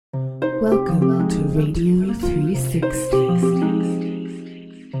Welcome to Radio 360,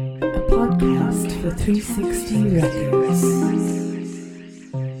 a podcast for 360 Records.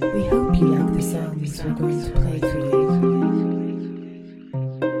 We hope you like the songs we're going to play for you.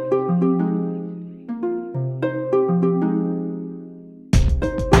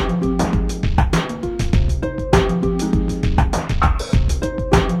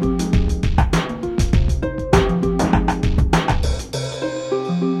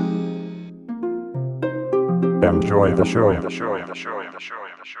 Enjoy the show.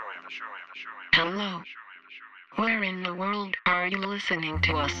 Hello. Where in the world are you listening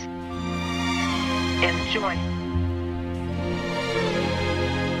to us? Enjoy.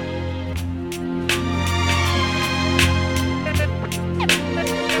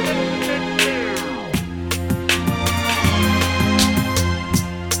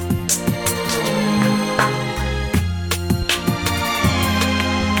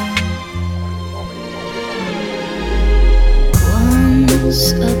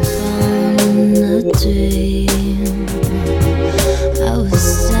 Once upon a day, I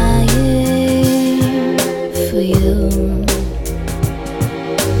was dying for you,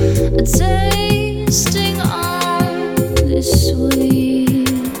 tasting all this sweet,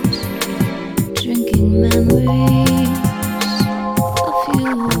 drinking memories of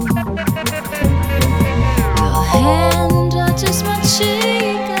you. Your hand touches my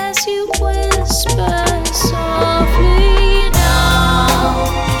cheek as you whisper softly.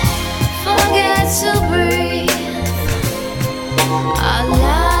 To breathe, our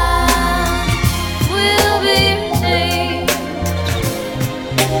life will be redeemed.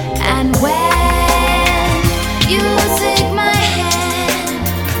 And when you take my hand,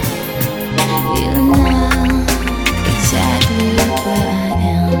 you know exactly where I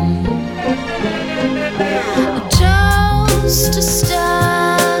am. A toast to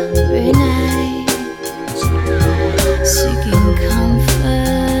starry night, seeking comfort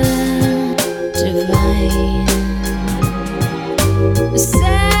divine,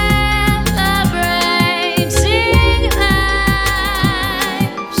 celebrating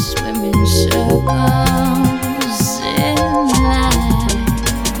life, swimming circles in light.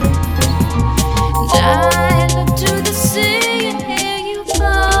 And I look to the sea and hear you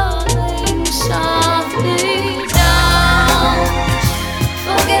calling softly. Don't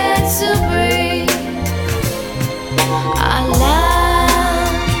forget to breathe. Our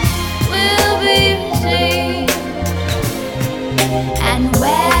love will be redeemed. And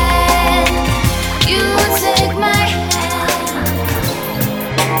when you take my hand,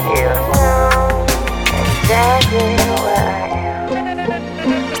 you know exactly where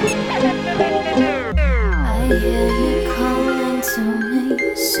I hear you calling to me,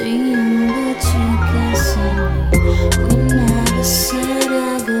 saying that you can see me. We never said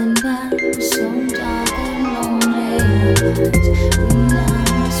our goodbye, so dark and lonely. We now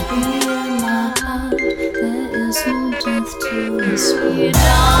must be in my heart. There is no death to whisper.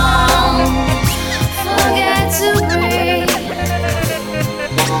 Don't forget to breathe.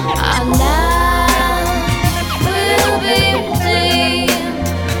 Our love will be redeemed.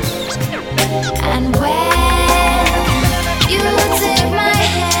 And when you take my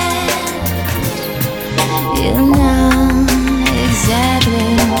hand, you know exactly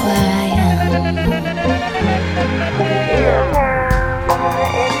where I am. You know exactly where I am.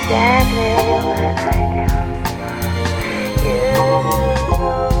 You know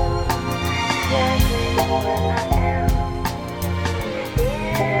exactly where I am.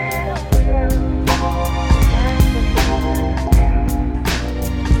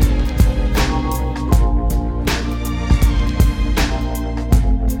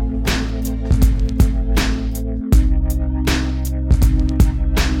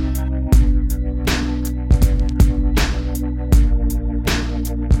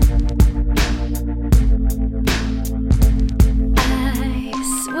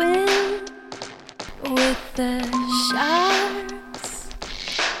 The sharks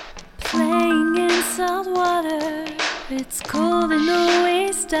playing in salt water. It's cold and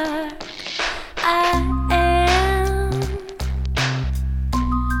always dark. I am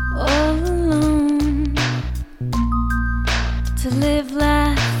all alone to live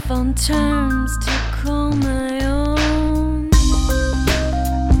life on terms to call my own.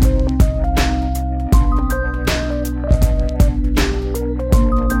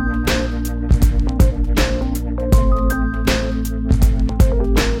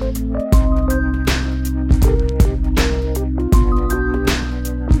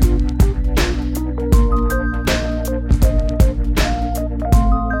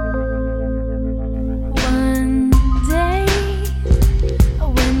 One day I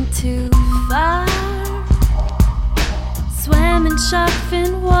went to shark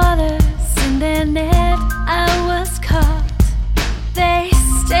fin waters. In their net I was caught. They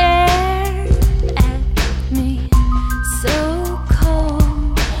stared at me, so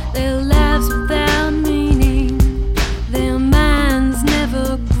cold. Their lives without meaning, their minds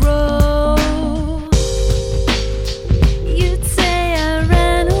never grow. You'd say I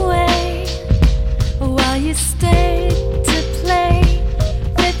ran away while you stayed to play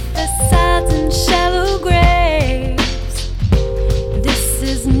with facades and shallow graves. This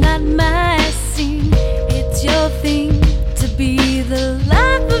is not my scene, it's your thing to be the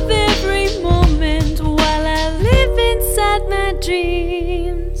life of every moment while I live inside my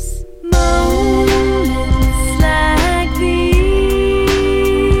dreams. Moments like these,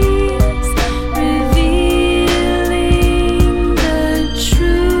 revealing the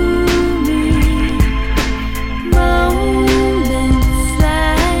true me. Moments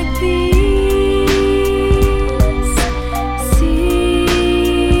like these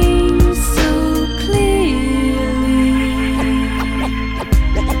seem so clearly.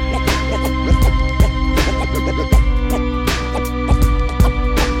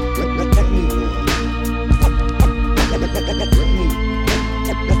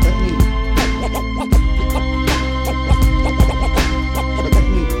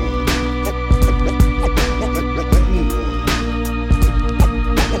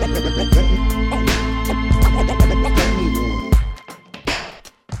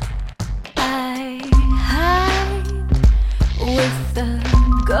 I hide with the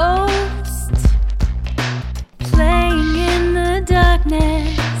ghost. Playing in the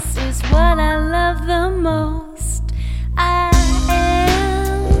darkness is what I love the most. I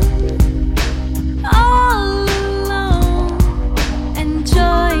am all alone,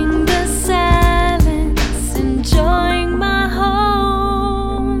 enjoying the silence, enjoying my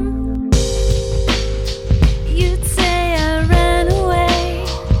home. You'd say I ran away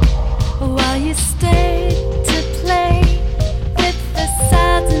while you stayed to play with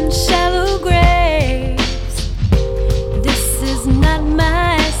facades and shallow graves. This is not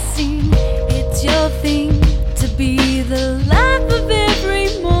my scene, it's your thing to be the life of every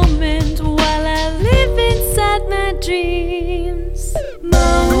moment while I live inside my dreams.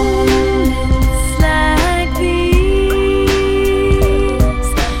 Moments like these,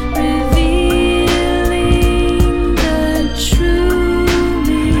 revealing the true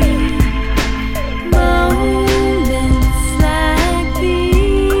me. Moments like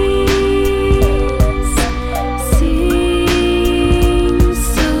these seem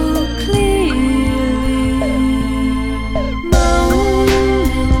so clearly.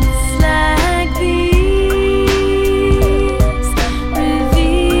 Moments like these,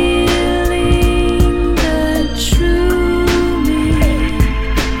 revealing the true me.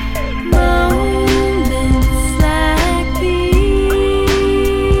 Moments like these,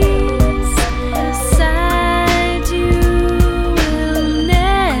 a side you will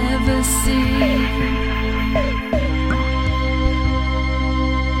never see.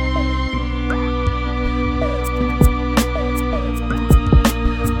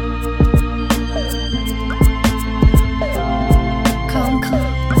 Come,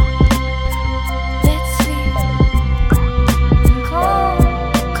 come, let's sleep. Come,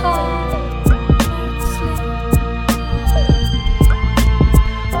 come, let's sleep.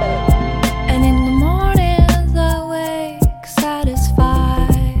 And in the mornings I wake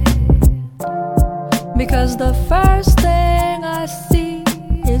satisfied, because the first thing I see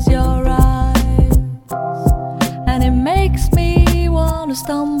is your eyes, and it makes me wanna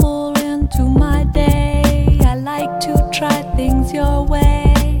stumble into my day. I like to try things your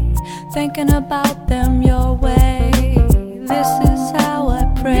way, thinking about them your way. This is how I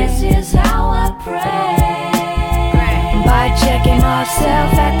pray. This is how I pray. By checking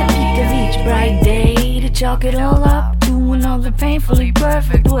ourselves at the peak of each bright day, to chalk it all up to another painfully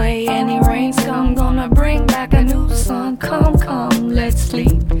perfect way. Any rains come, gonna bring back a new sun. Come, come, let's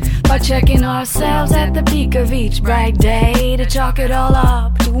sleep. By checking ourselves at the peak of each bright day, to chalk it all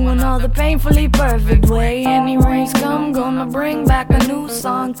up to another painfully perfect way. Any rains come, gonna bring back a new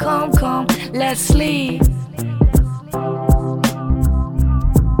sun. Come, come, let's sleep.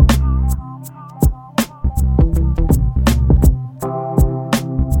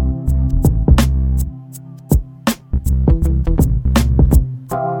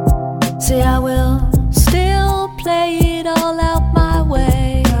 See, I will still play it all out my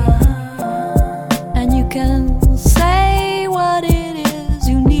way, and you can say what it is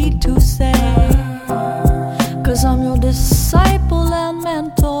you need to say, 'cause I'm your disciple and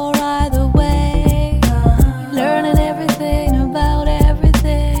mentor either way.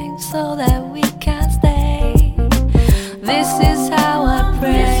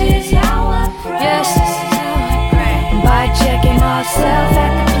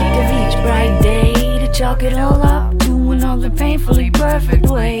 perfect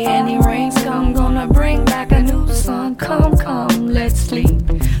way. Any rains come, gonna bring back a new sun. Come, come, let's sleep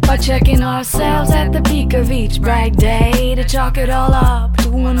by checking ourselves at the peak of each bright day, to chalk it all up to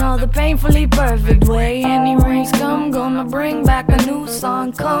another painfully perfect way. Any rains come, gonna bring back a new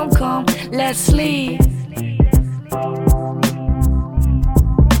sun. Come, come, let's sleep.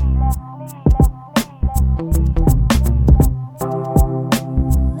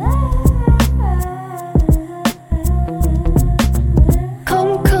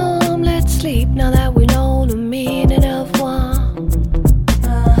 Now that we know the meaning of one,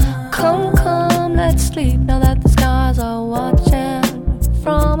 come, come, let's sleep. Now that the skies are watching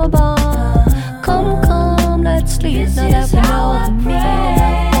from above, come, come, let's sleep. Now that we know the meaning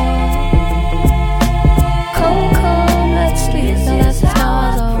of one, come, come, let's sleep. Now that the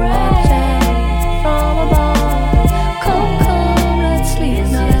skies are watching from above, come, come, let's sleep.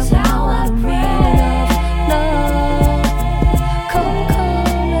 Now that we know the meaning of love, come,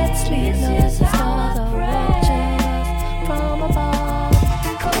 come, let's sleep. Now that the stars are watching us from above.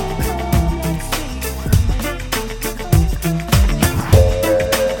 Come, come, let's sleep.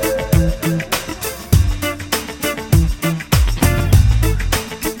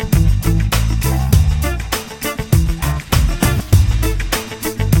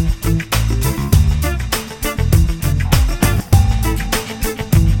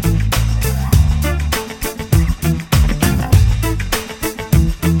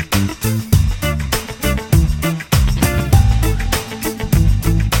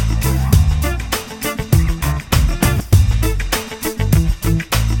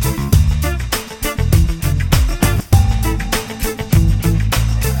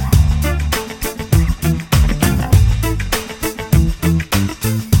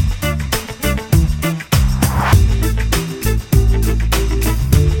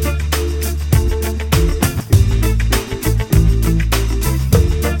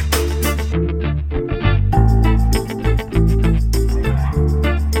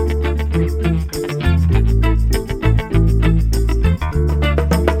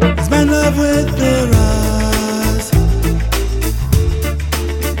 With their eyes,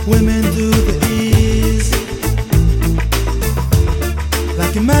 women do the ease,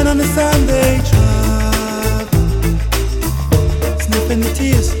 like a man on a Sunday drive, sniffing the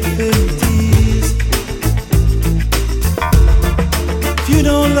tears, sniffing the tears. If you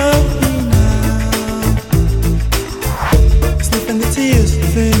don't love me now, sniffing the tears,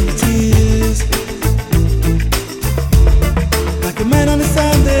 sniffing the tears, like a man on a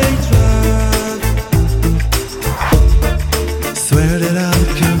Sunday drive. Swear that I'll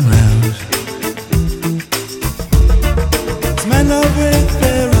come round. It's men love with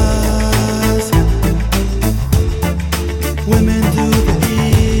their eyes, women do the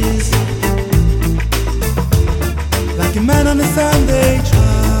ease, like a man on a Sunday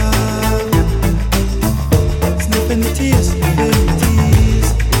drive,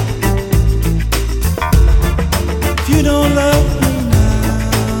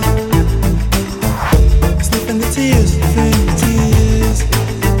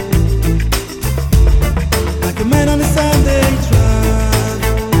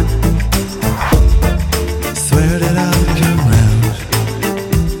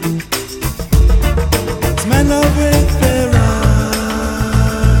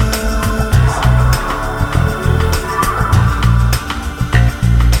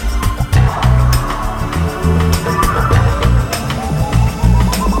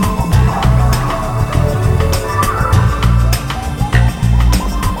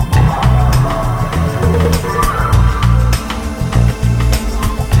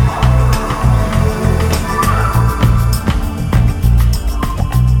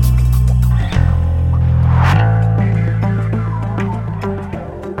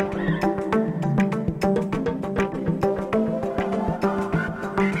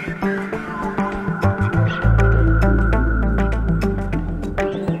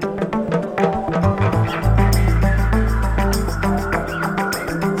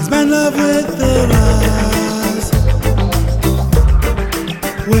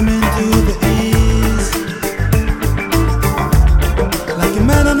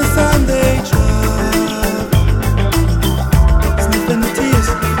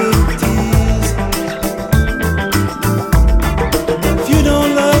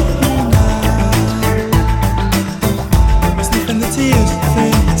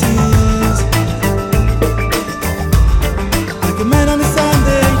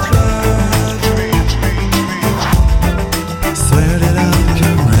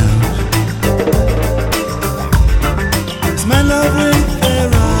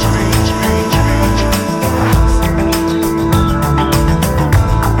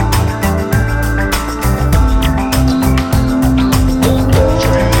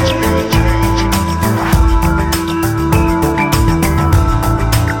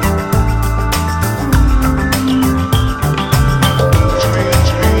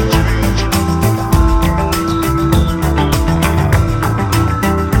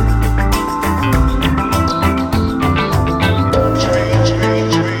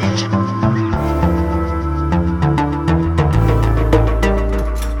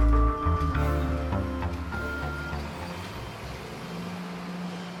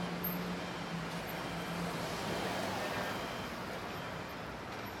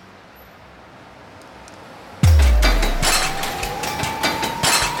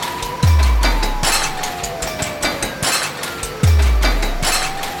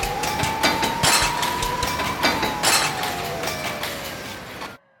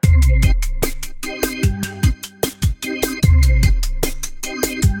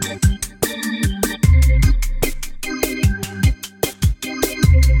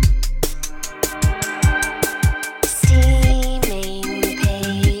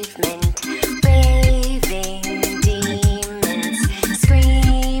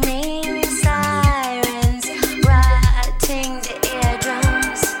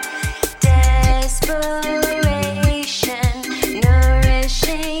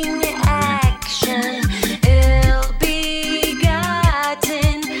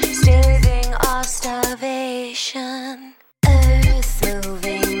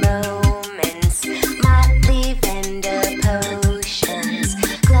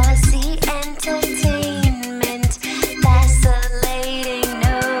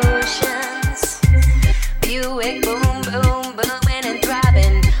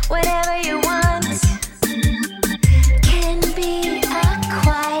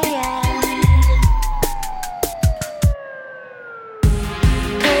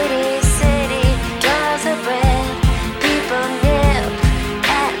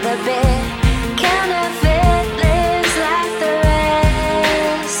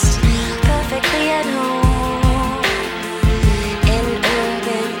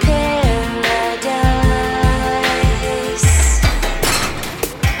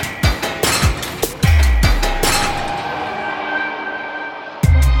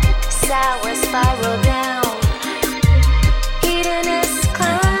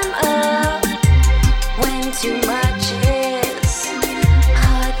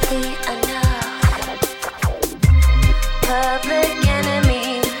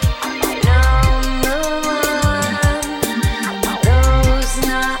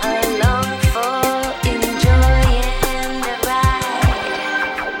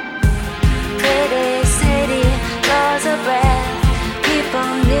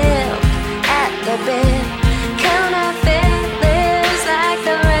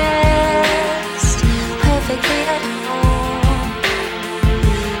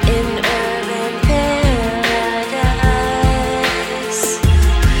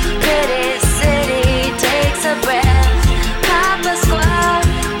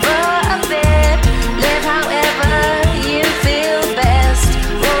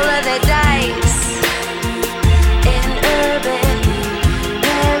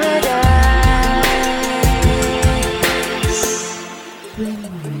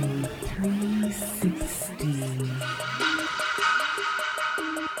 360.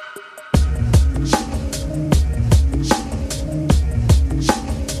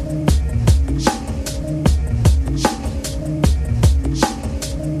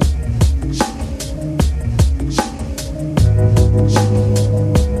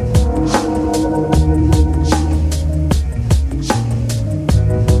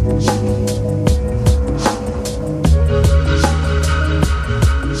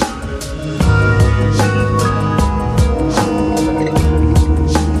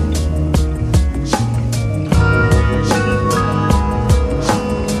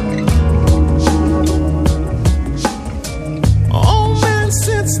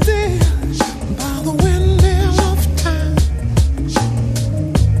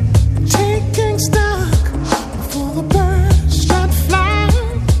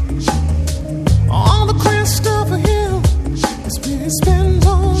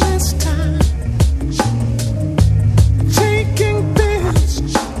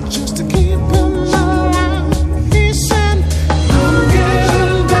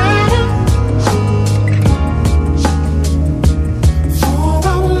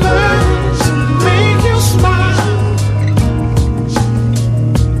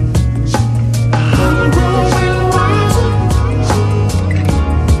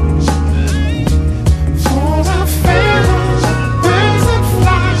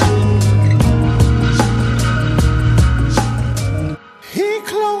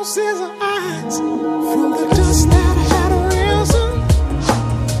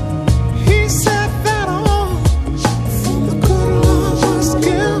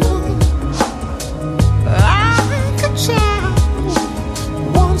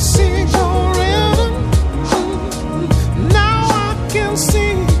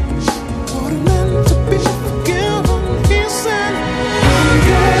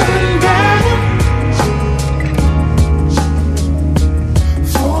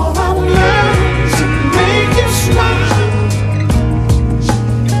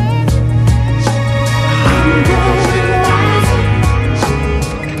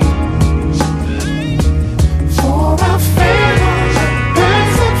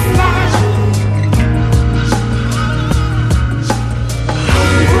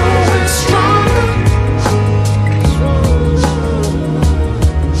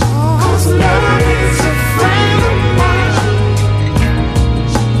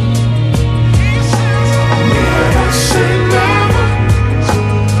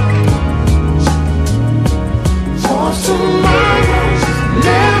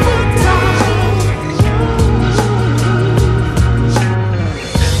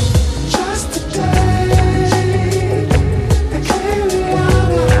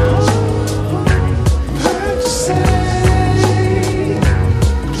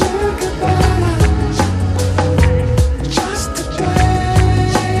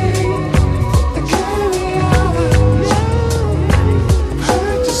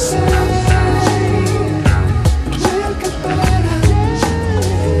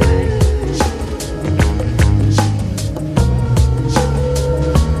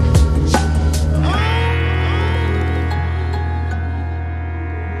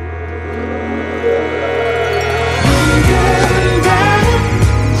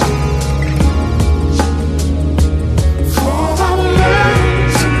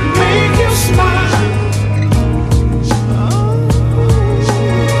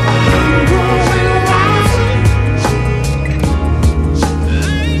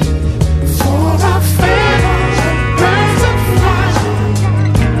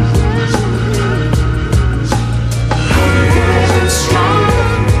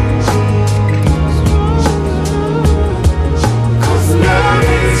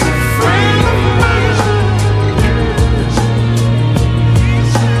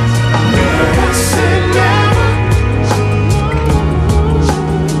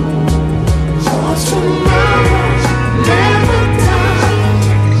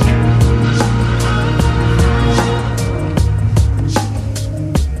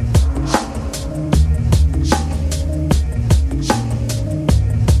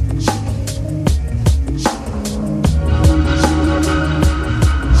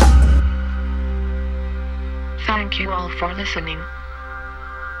 for listening.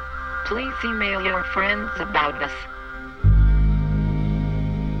 Please email your friends about us.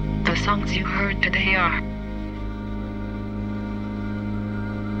 The songs you heard today are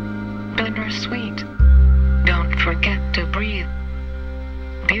Bittersweet, Don't Forget to Breathe,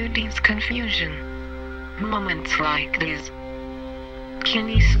 Beauty's Confusion, Moments Like These,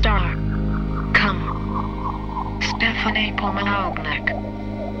 Kenny Star, Come, Stephanie Pomahognak,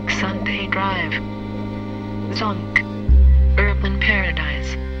 Drive, Zonk, Urban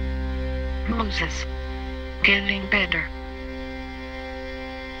Paradise, Moses, Getting Better.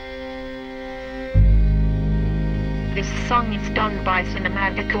 This song is done by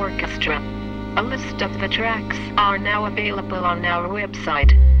Cinematic Orchestra. A list of the tracks are now available on our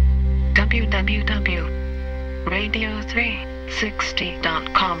website,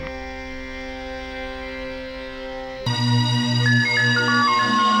 www.radio360.com.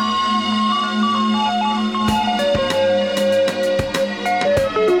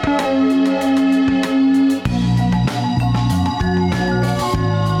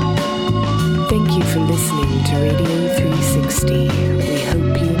 Thank you for listening to Radio 360. We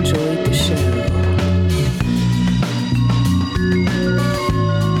hope you enjoyed the show.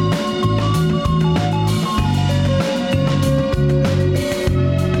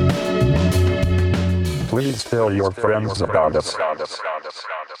 Please tell your friends about us.